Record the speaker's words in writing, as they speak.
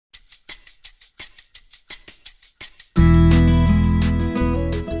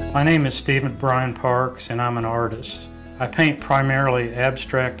My name is Steve Parks and I'm an artist. I paint primarily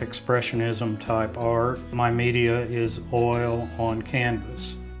abstract expressionism type art. My media is oil on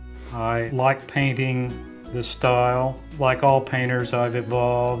canvas. I like painting this style. Like all painters, I've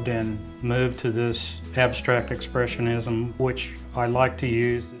evolved and moved to this abstract expressionism, which I like to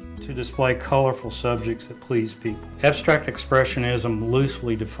use to display colorful subjects that please people. Abstract expressionism,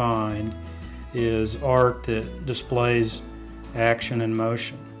 loosely defined, is art that displays action and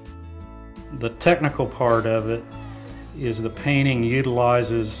motion. The technical part of it is the painting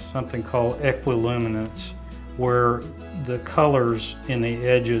utilizes something called equiluminance, where the colors in the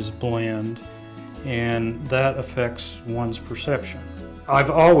edges blend, and that affects one's perception. I've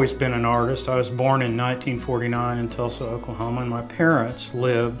always been an artist. I was born in 1949 in Tulsa, Oklahoma, and my parents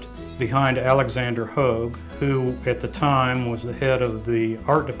lived behind Alexander Hogue, who at the time was the head of the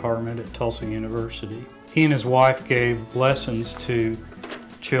art department at Tulsa University. He and his wife gave lessons to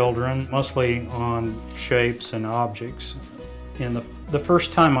children, mostly on shapes and objects. And the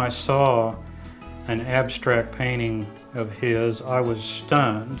first time I saw an abstract painting of his, I was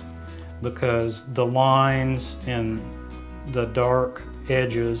stunned because the lines and the dark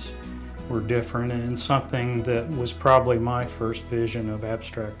edges were different, and something that was probably my first vision of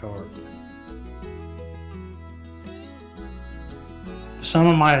abstract art. Some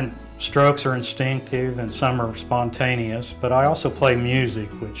of my strokes are instinctive and some are spontaneous, but I also play music,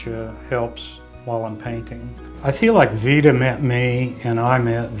 which helps while I'm painting. I feel like VIDA met me and I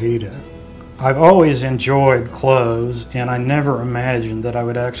met VIDA. I've always enjoyed clothes, and I never imagined that I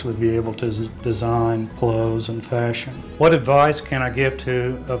would actually be able to design clothes and fashion. What advice can I give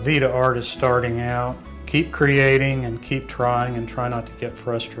to a VIDA artist starting out? Keep creating and keep trying, and try not to get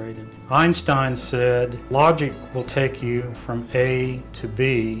frustrated. Einstein said, logic will take you from A to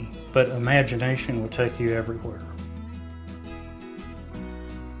B, but imagination will take you everywhere.